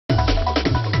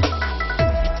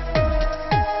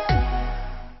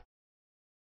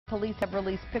Police have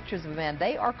released pictures of a man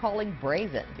they are calling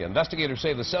brazen. The investigators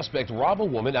say the suspect robbed a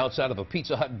woman outside of a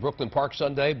Pizza Hut in Brooklyn Park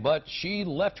Sunday, but she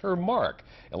left her mark.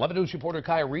 11 News reporter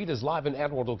Kai Reed is live in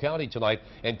Anne Arundel County tonight.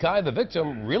 And Kai, the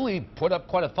victim really put up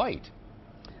quite a fight.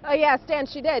 Yeah, Stan,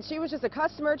 she did. She was just a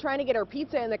customer trying to get her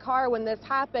pizza in the car when this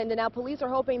happened, and now police are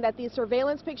hoping that these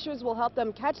surveillance pictures will help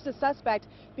them catch the suspect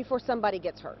before somebody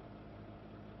gets hurt.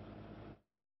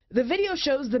 The video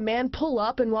shows the man pull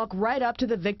up and walk right up to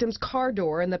the victim's car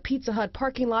door in the Pizza Hut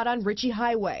parking lot on Ritchie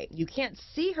Highway. You can't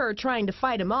see her trying to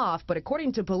fight him off, but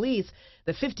according to police,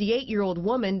 the 58-year-old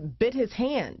woman bit his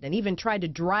hand and even tried to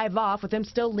drive off with him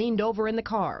still leaned over in the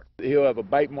car. He'll have a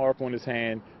bite mark on his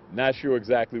hand, not sure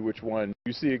exactly which one.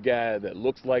 You see a guy that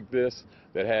looks like this,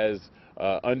 that has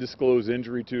undisclosed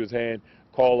injury to his hand,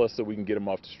 call us so we can get him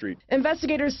off the street.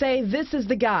 Investigators say this is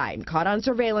the guy caught on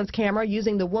surveillance camera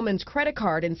using the woman's credit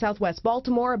card in southwest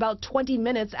Baltimore about 20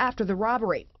 minutes after the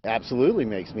robbery. Absolutely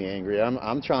makes me angry.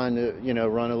 I'm trying to,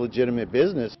 run a legitimate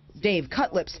business. Dave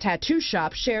Cutlip's tattoo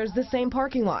shop shares the same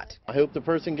parking lot. I hope the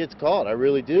person gets caught. I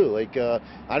really do.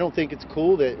 I don't think it's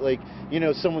cool that,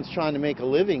 someone's trying to make a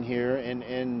living here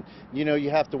and you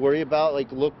have to worry about,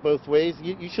 look both ways.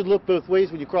 You should look both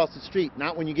ways when you cross the street,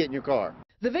 not when you get in your car.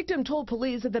 The victim told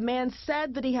police that the man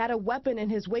said that he had a weapon in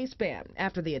his waistband.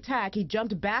 After the attack, he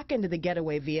jumped back into the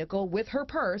getaway vehicle with her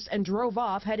purse and drove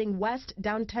off heading west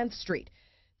down 10th Street.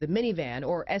 The minivan,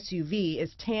 or SUV,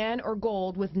 is tan or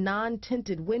gold with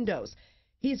non-tinted windows.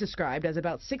 He's described as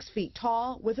about 6 feet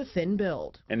tall with a thin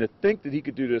build. And to think that he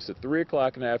could do this at 3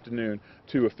 o'clock in the afternoon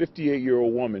to a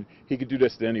 58-year-old woman, he could do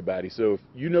this to anybody. So if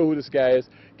you know who this guy is,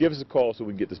 give us a call so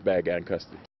we can get this bad guy in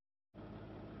custody.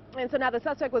 And so now the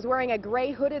suspect was wearing a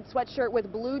gray hooded sweatshirt with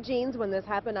blue jeans when this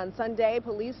happened on Sunday.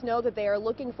 Police know that they are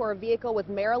looking for a vehicle with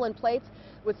Maryland plates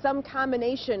with some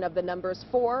combination of the numbers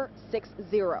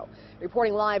 460.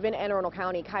 Reporting live in Anne Arundel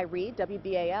County, Kai Reed,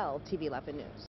 WBAL-TV 11 News.